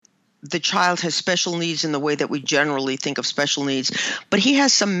the child has special needs in the way that we generally think of special needs, but he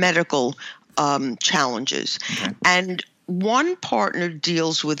has some medical challenges. Okay. And one partner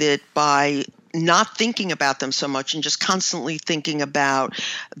deals with it by not thinking about them so much and just constantly thinking about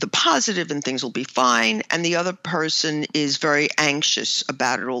the positive and things will be fine. And the other person is very anxious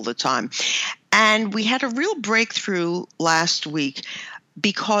about it all the time. And we had a real breakthrough last week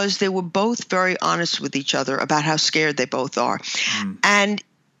because they were both very honest with each other about how scared they both are. And,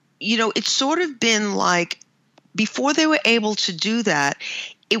 it's sort of been like before they were able to do that,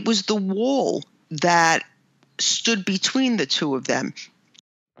 it was the wall that stood between the two of them.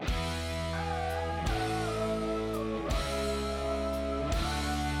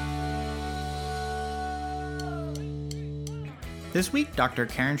 This week, Dr.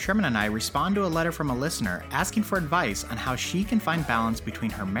 Karen Sherman and I respond to a letter from a listener asking for advice on how she can find balance between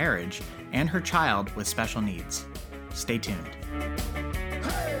her marriage and her child with special needs. Stay tuned.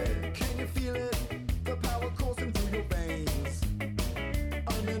 Hey, can you feel it? The power coursing through your veins.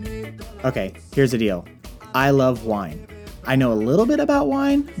 Underneath the Okay, here's the deal. I love wine. I know a little bit about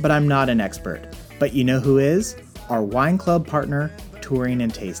wine, but I'm not an expert. But you know who is? Our wine club partner, Touring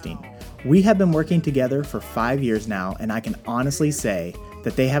and Tasting. We have been working together for 5 years now, and I can honestly say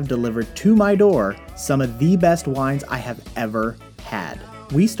that they have delivered to my door some of the best wines I have ever had.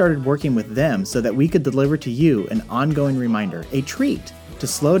 We started working with them so that we could deliver to you an ongoing reminder, a treat, to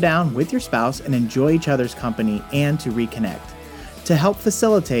slow down with your spouse and enjoy each other's company and to reconnect. To help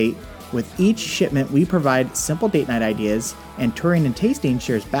facilitate, with each shipment we provide simple date night ideas, and Touring and Tasting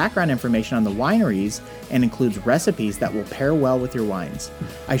shares background information on the wineries and includes recipes that will pair well with your wines.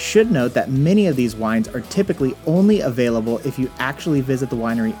 I should note that many of these wines are typically only available if you actually visit the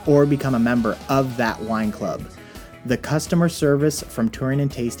winery or become a member of that wine club. The customer service from Touring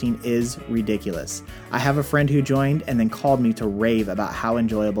and Tasting is ridiculous. I have a friend who joined and then called me to rave about how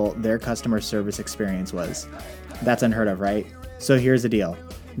enjoyable their customer service experience was. That's unheard of, right? So here's the deal.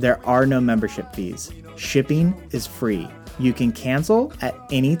 There are no membership fees. Shipping is free. You can cancel at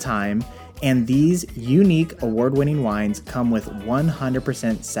any time, and these unique award-winning wines come with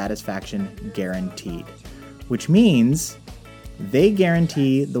 100% satisfaction guaranteed, which means they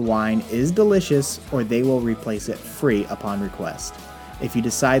guarantee the wine is delicious or they will replace it free upon request. If you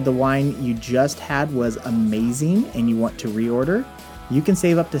decide the wine you just had was amazing and you want to reorder, you can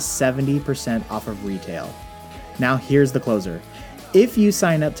save up to 70% off of retail. Now here's the closer. If you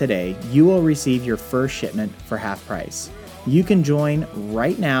sign up today, you will receive your first shipment for half price. You can join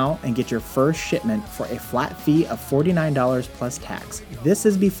right now and get your first shipment for a flat fee of $49 plus tax. This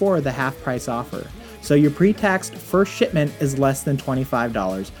is before the half price offer. So your pre-taxed first shipment is less than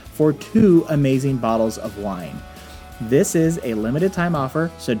 $25 for 2 amazing bottles of wine. This is a limited time offer,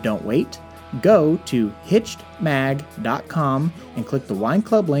 so don't wait. Go to hitchedmag.com and click the wine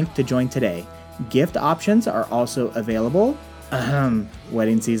club link to join today. Gift options are also available.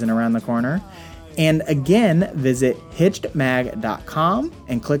 Wedding season around the corner. And again, visit hitchedmag.com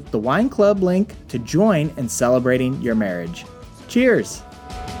and click the wine club link to join in celebrating your marriage. Cheers!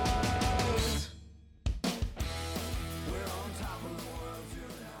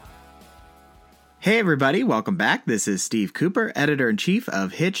 Hey everybody, welcome back. This is Steve Cooper, editor-in-chief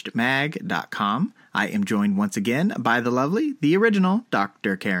of hitchedmag.com. I am joined once again by the lovely, the original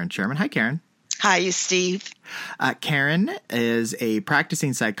Dr. Karen Sherman. Hi, Karen. Hi, Steve. Karen is a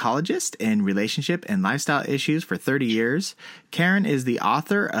practicing psychologist in relationship and lifestyle issues for 30 years. Karen is the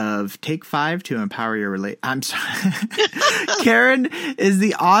author of Take 5 to Empower Your I'm sorry. Karen is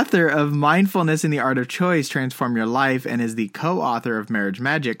the author of Mindfulness in the Art of Choice, Transform Your Life, and is the co-author of Marriage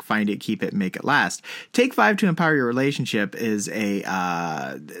Magic, Find It, Keep It, Make It Last. Take 5 to Empower Your Relationship is a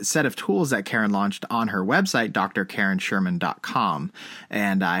set of tools that Karen launched on her website, drkarensherman.com.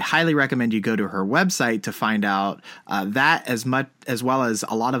 And I highly recommend you go to her website to find out that as well as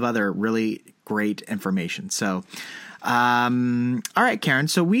a lot of other really great information. So, all right, Karen.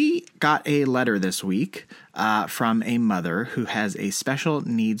 So we got a letter this week from a mother who has a special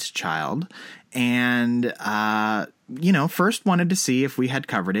needs child, and first wanted to see if we had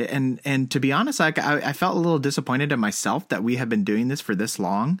covered it. And to be honest, I felt a little disappointed in myself that we have been doing this for this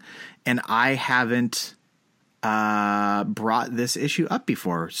long, and I haven't brought this issue up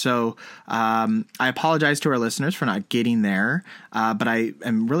before. So I apologize to our listeners for not getting there, but I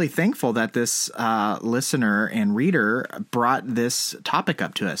am really thankful that this listener and reader brought this topic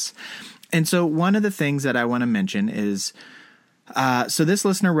up to us. And so one of the things that I want to mention is, so this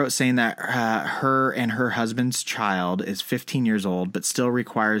listener wrote saying that her and her husband's child is 15 years old, but still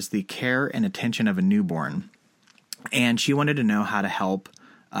requires the care and attention of a newborn. And she wanted to know how to help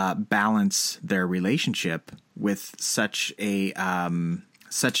balance their relationship with such a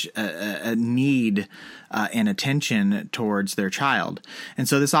such a need and attention towards their child. And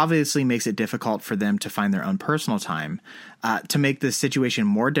so this obviously makes it difficult for them to find their own personal time. To make this situation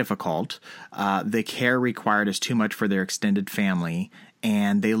more difficult, the care required is too much for their extended family,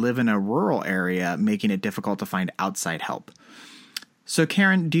 and they live in a rural area, making it difficult to find outside help. So,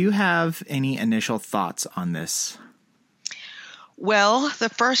 Karen, do you have any initial thoughts on this? Well, the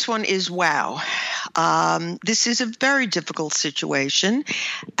first one is wow. This is a very difficult situation,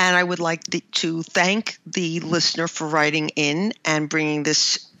 and I would like to thank the listener for writing in and bringing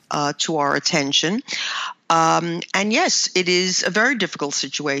this to our attention. And yes, it is a very difficult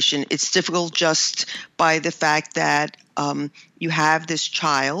situation. It's difficult just by the fact that you have this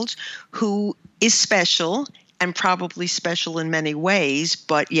child who is special and probably special in many ways,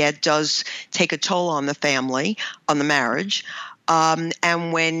 but yet does take a toll on the family, on the marriage.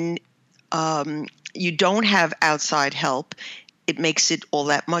 And when you don't have outside help, it makes it all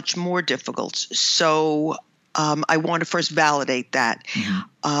that much more difficult. So I want to first validate that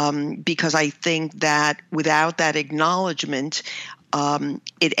because I think that without that acknowledgement,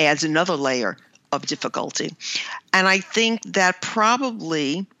 it adds another layer of difficulty. And I think that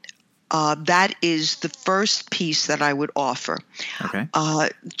probably that is the first piece that I would offer. Okay.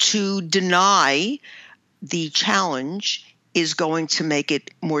 To deny the challenge is going to make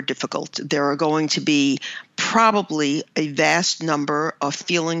it more difficult. There are going to be probably a vast number of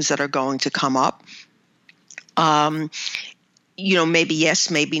feelings that are going to come up. Maybe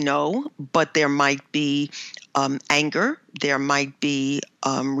yes, maybe no, but there might be anger, there might be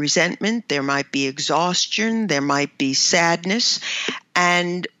resentment, there might be exhaustion, there might be sadness.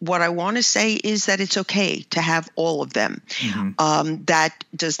 And what I want to say is that it's okay to have all of them. That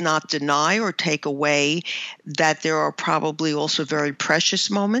does not deny or take away that there are probably also very precious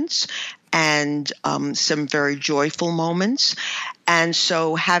moments and some very joyful moments. And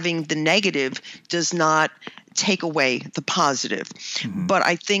so having the negative does not take away the positive. But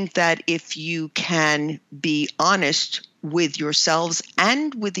I think that if you can be honest with yourselves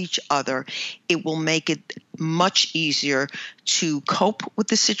and with each other, it will make it much easier to cope with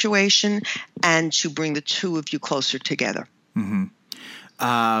the situation and to bring the two of you closer together.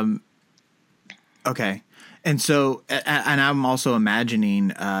 Okay. And so, and I'm also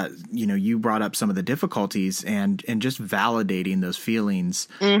imagining, you brought up some of the difficulties and just validating those feelings.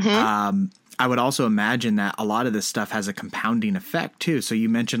 I would also imagine that a lot of this stuff has a compounding effect too. So you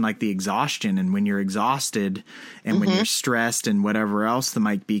mentioned like the exhaustion, and when you're exhausted and when you're stressed and whatever else that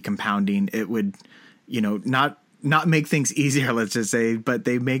might be compounding, it would, not make things easier, let's just say, but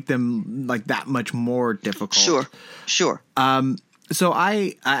they make them like that much more difficult. Sure. So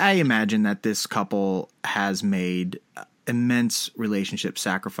I imagine that this couple has made immense relationship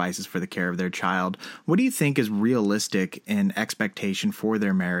sacrifices for the care of their child. What do you think is realistic in expectation for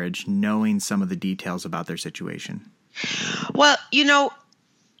their marriage, knowing some of the details about their situation? Well,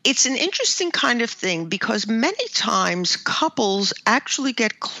 it's an interesting kind of thing because many times couples actually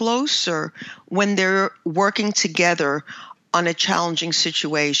get closer when they're working together on a challenging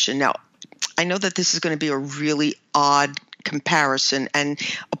situation. Now, I know that this is going to be a really odd comparison, and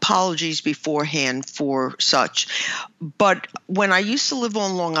apologies beforehand for such. But when I used to live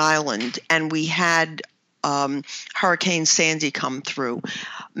on Long Island and we had Hurricane Sandy come through,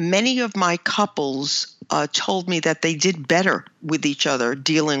 many of my couples told me that they did better with each other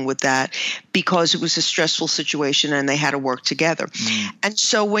dealing with that because it was a stressful situation and they had to work together. And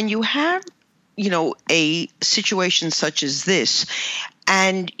so when you have a situation such as this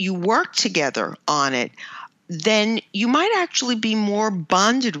and you work together on it, then you might actually be more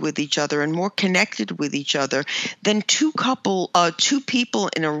bonded with each other and more connected with each other than two people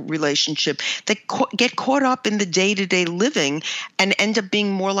in a relationship that get caught up in the day-to-day living and end up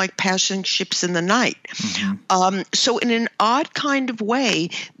being more like passing ships in the night. So in an odd kind of way,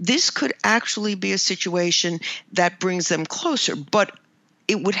 this could actually be a situation that brings them closer, but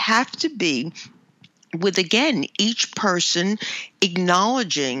it would have to be with, again, each person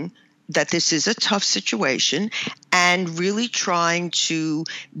acknowledging that this is a tough situation and really trying to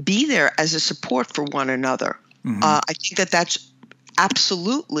be there as a support for one another. I think that that's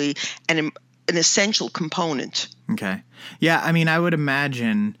absolutely an essential component. Okay. Yeah. I mean, I would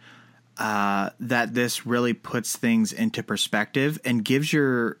imagine that this really puts things into perspective and gives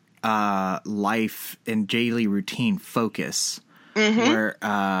your life and daily routine focus where,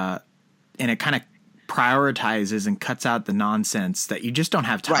 and it kind of prioritizes and cuts out the nonsense that you just don't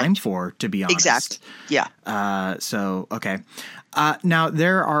have time for, to be honest. Exactly. Yeah. Okay. Now,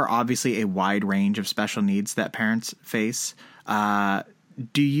 there are obviously a wide range of special needs that parents face.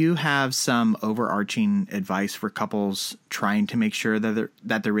 Do you have some overarching advice for couples trying to make sure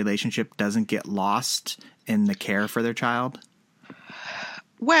that their relationship doesn't get lost in the care for their child?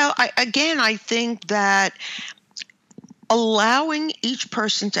 Well, I think that allowing each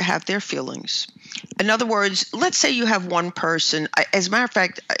person to have their feelings. In other words, let's say you have one person. As a matter of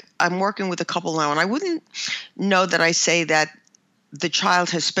fact, I'm working with a couple now, and I wouldn't know that I say that the child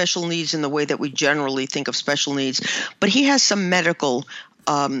has special needs in the way that we generally think of special needs, but he has some medical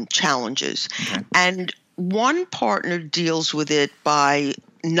challenges. Okay. And one partner deals with it by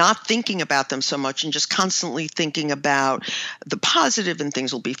not thinking about them so much and just constantly thinking about the positive and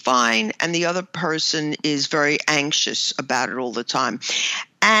things will be fine. And the other person is very anxious about it all the time.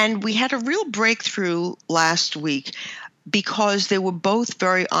 And we had a real breakthrough last week because they were both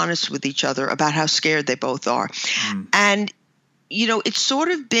very honest with each other about how scared they both are. And, it's sort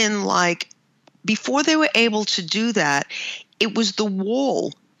of been like before they were able to do that, it was the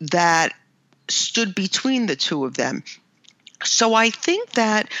wall that stood between the two of them. So I think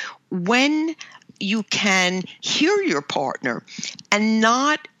that when you can hear your partner and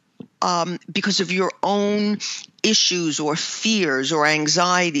not because of your own issues or fears or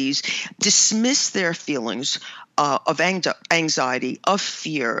anxieties, dismiss their feelings of anxiety, of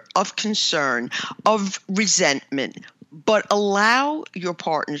fear, of concern, of resentment, but allow your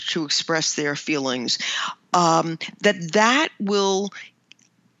partner to express their feelings, that will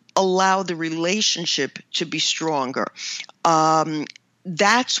allow the relationship to be stronger.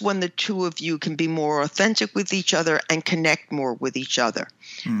 That's when the two of you can be more authentic with each other and connect more with each other.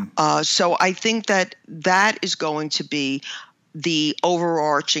 So I think that is going to be the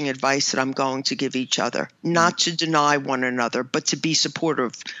overarching advice that I'm going to give each other, not to deny one another, but to be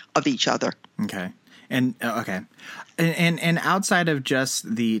supportive of each other. Okay. And and outside of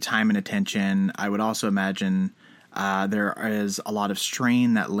just the time and attention, I would also imagine there is a lot of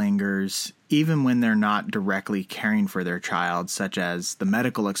strain that lingers even when they're not directly caring for their child, such as the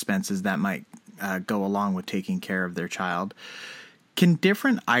medical expenses that might go along with taking care of their child. Can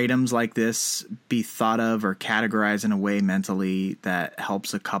different items like this be thought of or categorized in a way mentally that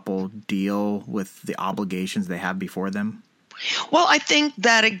helps a couple deal with the obligations they have before them? Well, I think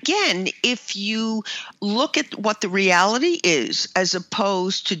that, again, if you look at what the reality is as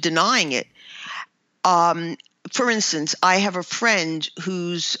opposed to denying it, for instance, I have a friend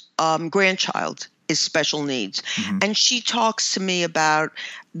whose grandchild is special needs, and she talks to me about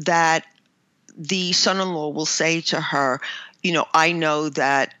that the son-in-law will say to her, I know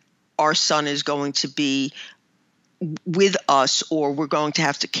that our son is going to be with us, or we're going to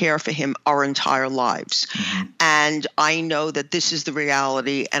have to care for him our entire lives. And I know that this is the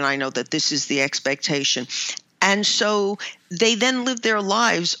reality, and I know that this is the expectation. And so they then live their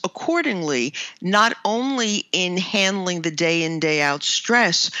lives accordingly, not only in handling the day in, day out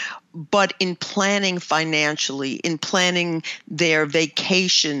stress, but in planning financially, in planning their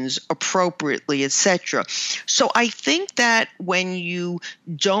vacations appropriately, etc. So I think that when you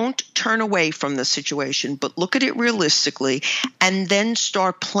don't turn away from the situation, but look at it realistically, and then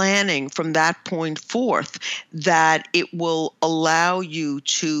start planning from that point forth, that it will allow you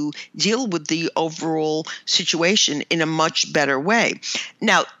to deal with the overall situation in a much better way.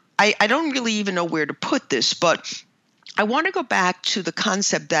 Now, I don't really even know where to put this, but I want to go back to the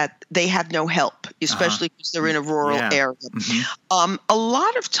concept that they have no help, especially because they're in a rural area. A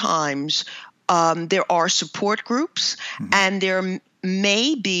lot of times there are support groups, and there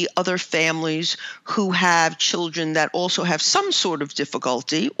may be other families who have children that also have some sort of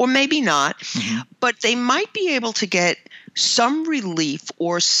difficulty, or maybe not, but they might be able to get some relief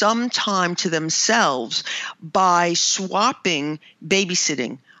or some time to themselves by swapping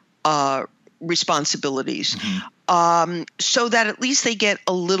babysitting responsibilities. So that at least they get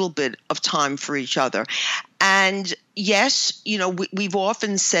a little bit of time for each other. And yes, we've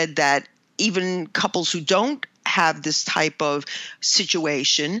often said that even couples who don't have this type of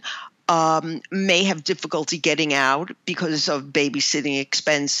situation may have difficulty getting out because of babysitting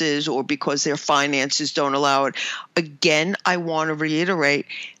expenses or because their finances don't allow it. Again, I want to reiterate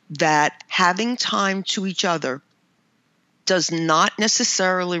that having time to each other does not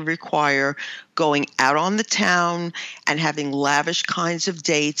necessarily require going out on the town and having lavish kinds of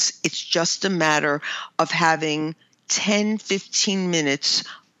dates. It's just a matter of having 10, 15 minutes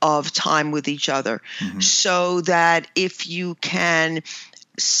of time with each other, so that if you can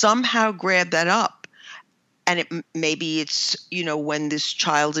somehow grab that up, and maybe it's, when this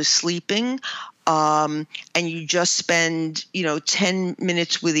child is sleeping, and you just spend, 10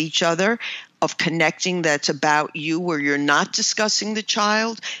 minutes with each other of connecting that's about you, where you're not discussing the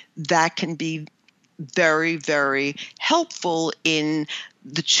child, that can be very, very helpful in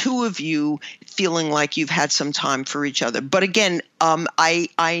the two of you feeling like you've had some time for each other. But again,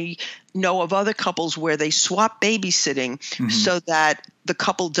 I know of other couples where they swap babysitting so that the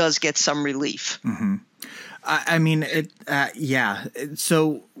couple does get some relief. I mean, yeah.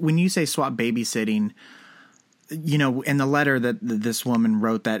 So when you say swap babysitting, you know, in the letter that this woman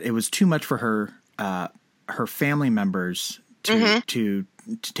wrote, that it was too much for her family members to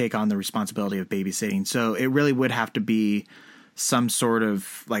take on the responsibility of babysitting. So it really would have to be some sort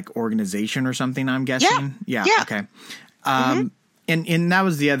of like organization or something, I'm guessing. Yeah. Okay. And that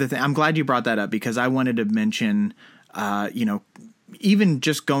was the other thing. I'm glad you brought that up, because I wanted to mention, you know, even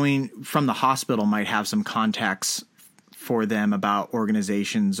just going from the hospital might have some contacts for them about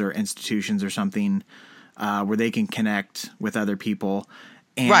organizations or institutions or something, where they can connect with other people.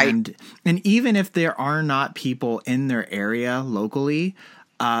 And even if there are not people in their area locally,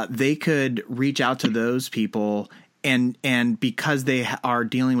 they could reach out to those people, and because they are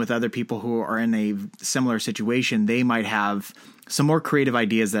dealing with other people who are in a similar situation, they might have some more creative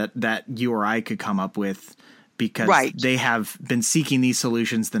ideas that you or I could come up with, because they have been seeking these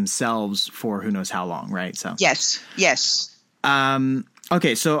solutions themselves for who knows how long, right? So yes.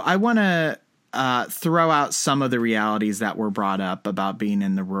 Okay, so I want to throw out some of the realities that were brought up about being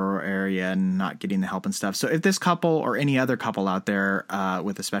in the rural area and not getting the help and stuff. So if this couple or any other couple out there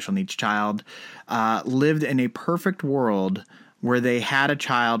with a special needs child lived in a perfect world where they had a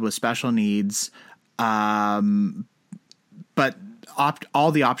child with special needs, but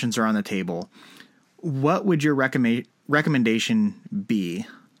all the options are on the table, what would your recommendation be?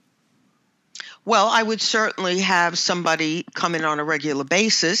 Well, I would certainly have somebody come in on a regular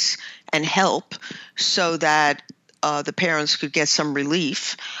basis and help so that the parents could get some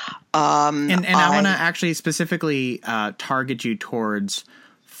relief. And I want to actually specifically target you towards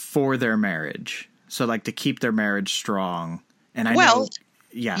for their marriage. So like to keep their marriage strong. And I know.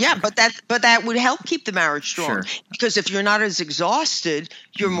 Yeah. Okay. But that would help keep the marriage strong, Sure. because if you're not as exhausted,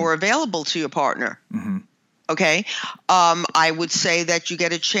 you're more available to your partner. Okay. I would say that you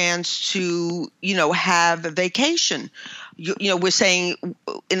get a chance to, you know, have a vacation. You know, we're saying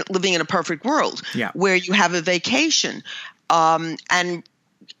living in a perfect world where you have a vacation. And,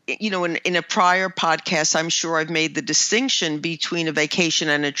 you know, in a prior podcast, I'm sure I've made the distinction between a vacation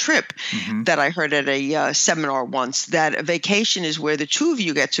and a trip that I heard at a seminar once, that a vacation is where the two of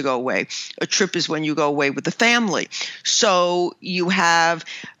you get to go away. A trip is when you go away with the family. So you have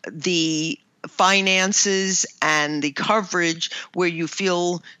the finances and the coverage where you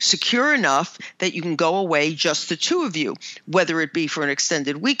feel secure enough that you can go away, just the two of you, whether it be for an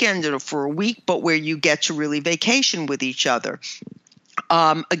extended weekend or for a week, but where you get to really vacation with each other.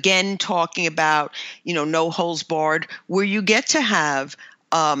 Again, talking about, you know, no holds barred, where you get to have,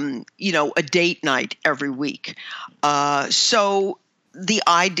 you know, a date night every week. So the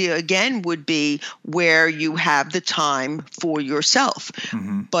idea again would be where you have the time for yourself,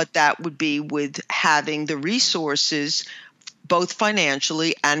 but that would be with having the resources, both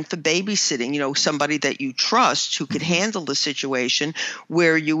financially and for babysitting, you know, somebody that you trust who could handle the situation,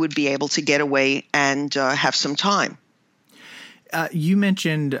 where you would be able to get away and have some time. You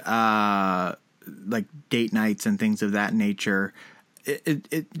mentioned like date nights and things of that nature.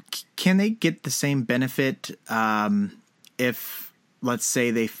 Can they get the same benefit if, let's say,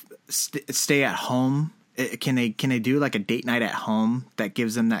 they stay at home? Can they do like a date night at home that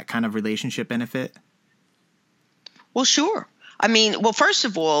gives them that kind of relationship benefit? Well, sure. I mean, well, first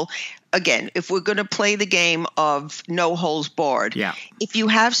of all, again, if we're going to play the game of no holds barred, if you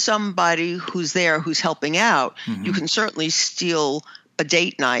have somebody who's there who's helping out, you can certainly steal a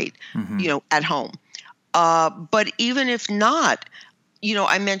date night, you know, at home. But even if not, you know,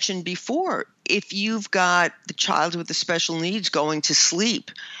 I mentioned before, if you've got the child with the special needs going to sleep,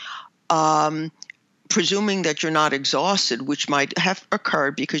 presuming that you're not exhausted, which might have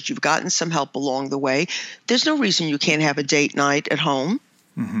occurred because you've gotten some help along the way, there's no reason you can't have a date night at home.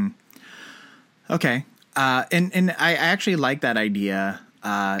 Okay. And I actually like that idea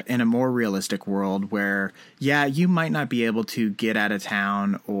in a more realistic world where, you might not be able to get out of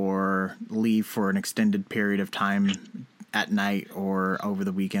town or leave for an extended period of time at night or over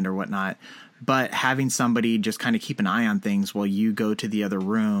the weekend or whatnot, but having somebody just kind of keep an eye on things while you go to the other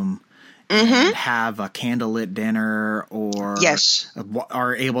room and have a candlelit dinner, or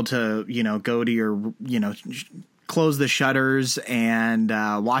are able to, you know, go to your, you know, close the shutters and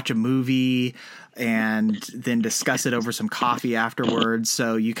watch a movie and then discuss it over some coffee afterwards.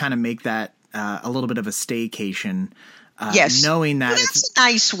 So you kind of make that a little bit of a staycation, knowing that that's a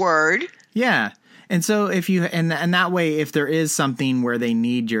nice word. Yeah. And so if you, and that way, if there is something where they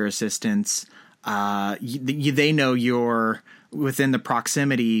need your assistance, they know you're within the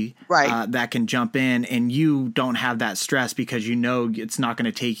proximity Right. that can jump in, and you don't have that stress because you know it's not going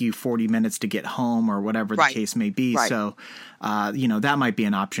to take you 40 minutes to get home or whatever the Right. case may be. Right. So, that might be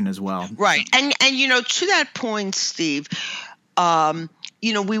an option as well. Right. And to that point, Steve, I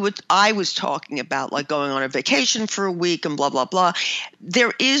was talking about like going on a vacation for a week and blah, blah, blah.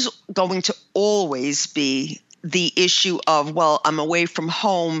 There is going to always be the issue of, well, I'm away from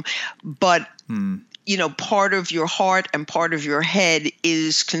home, but part of your heart and part of your head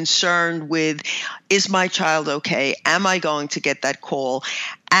is concerned with, is my child okay? Am I going to get that call?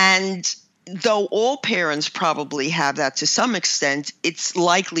 And though all parents probably have that to some extent, it's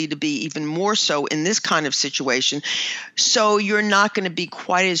likely to be even more so in this kind of situation. So you're not going to be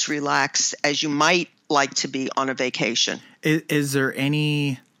quite as relaxed as you might like to be on a vacation. Is there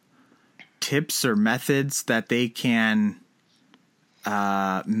any tips or methods that they can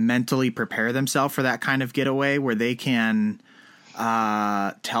mentally prepare themselves for that kind of getaway, where they can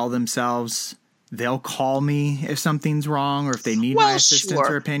tell themselves they'll call me if something's wrong or if they need my assistance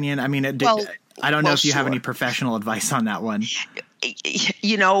or opinion? I mean, I don't know if you have any professional advice on that one. I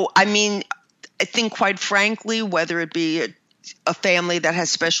think quite frankly, whether it be a family that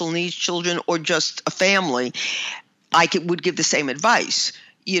has special needs children or just a family, would give the same advice.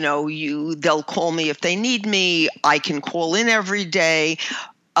 They'll call me if they need me. I can call in every day.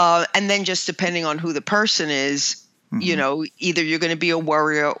 And then just depending on who the person is, either you're going to be a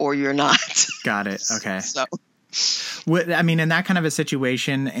worrier or you're not. Got it. Okay. So. I mean, in that kind of a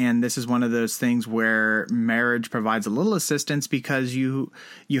situation, and this is one of those things where marriage provides a little assistance because you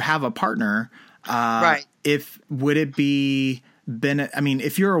have a partner. Right. If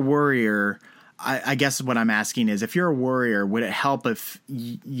you're a worrier, I guess what I'm asking is, if you're a worrier, would it help if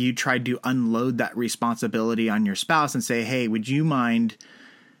you tried to unload that responsibility on your spouse and say, hey, would you mind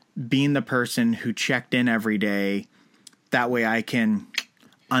being the person who checked in every day? That way I can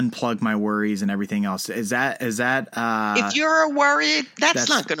unplug my worries and everything else. Is that if you're a worrier, that's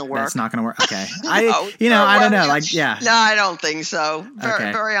not going to work. That's not going to work. Okay. I don't know. Like, yeah. No, I don't think so.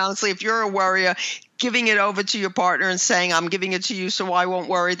 Okay. Very honestly, if you're a worrier, giving it over to your partner and saying, I'm giving it to you so I won't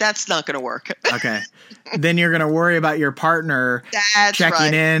worry, that's not going to work. Okay. Then you're going to worry about your partner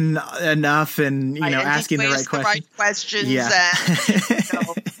checking in enough and, asking the right questions. Yeah. And,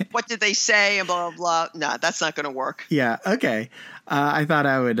 what did they say and blah, blah, blah. No, that's not going to work. Yeah. Okay. I thought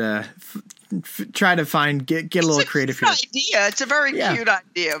I would try to get a little creative here. Idea. It's a very cute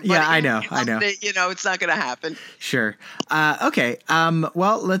idea. But yeah, I know. It's not going to happen. Sure. Okay.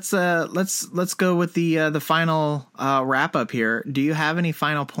 Well, let's go with the final wrap up here. Do you have any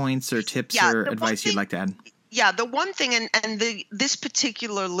final points or tips or advice you'd like to add? Yeah, the one thing, and this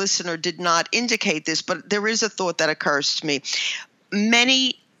particular listener did not indicate this, but there is a thought that occurs to me.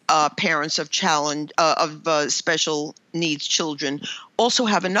 Many parents of special needs children also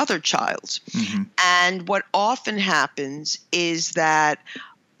have another child. Mm-hmm. And what often happens is that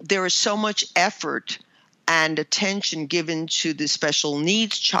there is so much effort and attention given to the special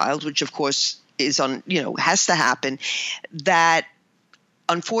needs child, which of course has to happen, that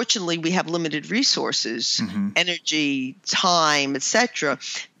unfortunately we have limited resources, energy, time, etc.,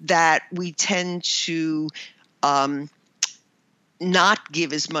 that we tend to not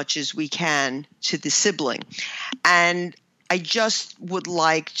give as much as we can to the sibling. And I just would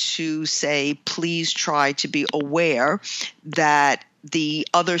like to say, please try to be aware that the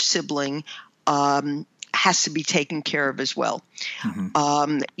other sibling has to be taken care of as well.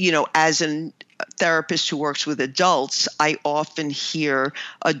 Mm-hmm. As a therapist who works with adults, I often hear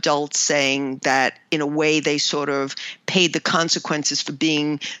adults saying that in a way they sort of paid the consequences for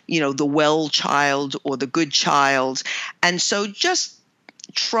being, the well child or the good child. And so just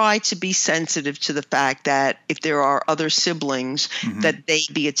try to be sensitive to the fact that if there are other siblings, that they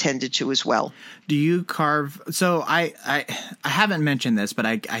be attended to as well. Do you carve? So I haven't mentioned this, but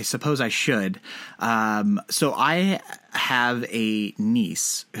I suppose I should. So I have a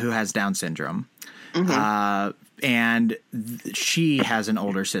niece who has Down syndrome. And she has an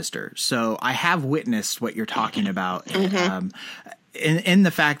older sister. So I have witnessed what you're talking about. In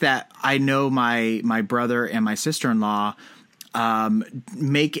the fact that I know my brother and my sister-in-law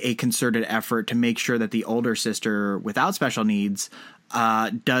make a concerted effort to make sure that the older sister without special needs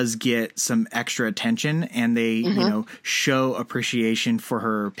does get some extra attention, and they show appreciation for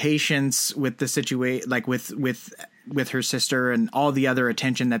her patience with the situation, like with her sister, and all the other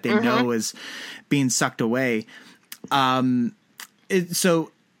attention that they know is being sucked away. I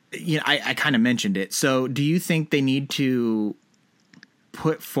kind of mentioned it. So do you think they need to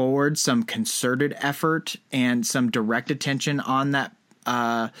put forward some concerted effort and some direct attention on that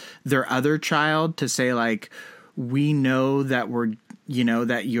their other child to say, like, we know that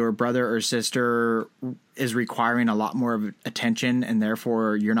that your brother or sister is requiring a lot more of attention, and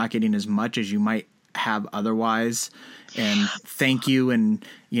therefore you're not getting as much as you might have otherwise. And thank you. And,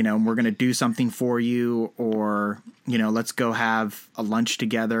 we're going to do something for you, or, let's go have a lunch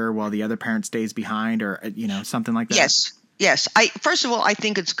together while the other parent stays behind, or, something like that. Yes. Yes. First of all, I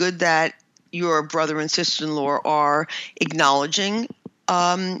think it's good that your brother and sister-in-law are acknowledging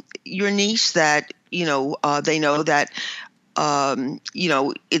your niece, that, they know that,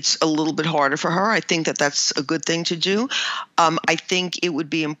 it's a little bit harder for her. I think that that's a good thing to do. I think it would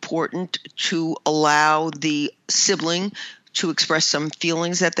be important to allow the sibling to express some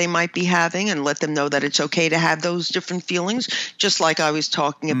feelings that they might be having, and let them know that it's okay to have those different feelings. Just like I was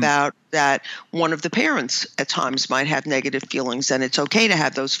talking about, that one of the parents at times might have negative feelings, and it's okay to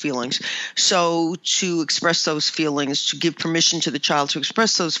have those feelings. So to express those feelings, to give permission to the child to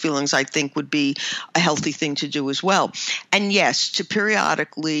express those feelings, I think would be a healthy thing to do as well. And yes, to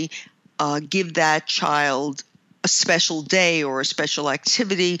periodically give that child a special day or a special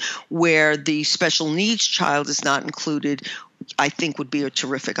activity where the special needs child is not included, I think would be a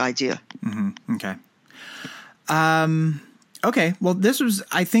terrific idea. Mm-hmm. Okay. Okay. Well,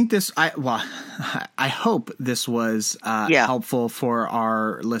 I hope this was helpful for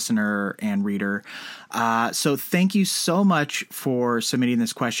our listener and reader. So thank you so much for submitting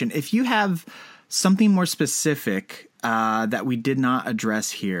this question. If you have something more specific that we did not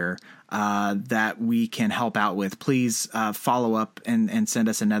address here, that we can help out with, please follow up and send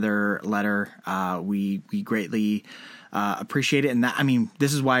us another letter. We greatly appreciate it. And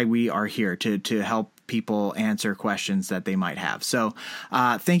this is why we are here, to help people answer questions that they might have. So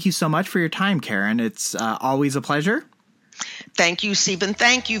thank you so much for your time, Karen. It's always a pleasure. Thank you, Stephen.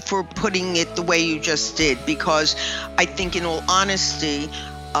 Thank you for putting it the way you just did, because I think, in all honesty,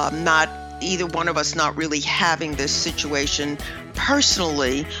 not either one of us not really having this situation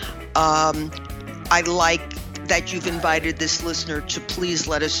personally, I like that you've invited this listener to please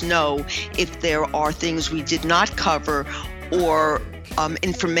let us know if there are things we did not cover, or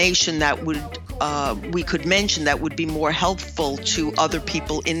information that we could mention that would be more helpful to other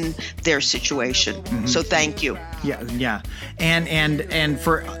people in their situation. Mm-hmm. So thank you. Yeah. And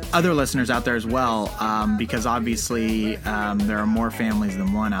for other listeners out there as well, because obviously there are more families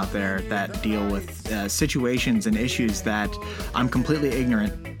than one out there that deal with situations and issues that I'm completely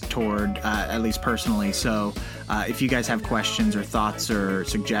ignorant toward, at least personally. So if you guys have questions or thoughts or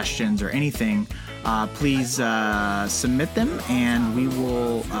suggestions or anything, please submit them, and we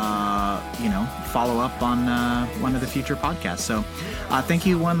will, follow up on one of the future podcasts. So thank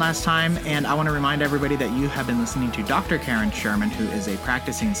you one last time. And I want to remind everybody that you have been listening to Dr. Karen Sherman, who is a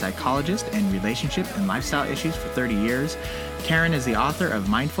practicing psychologist in relationship and lifestyle issues for 30 years. Karen is the author of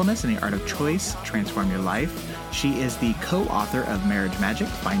Mindfulness and the Art of Choice, Transform Your Life. She is the co-author of Marriage Magic,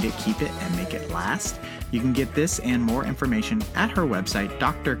 Find It, Keep It, and Make It Last. You can get this and more information at her website,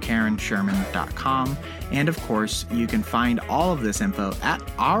 drkarensherman.com. And of course, you can find all of this info at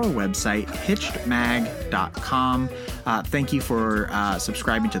our website, hitchedmag.com. Thank you for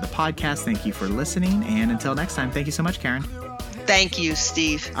subscribing to the podcast. Thank you for listening. And until next time, thank you so much, Karen. Thank you,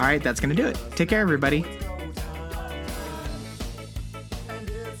 Steve. All right, that's going to do it. Take care, everybody.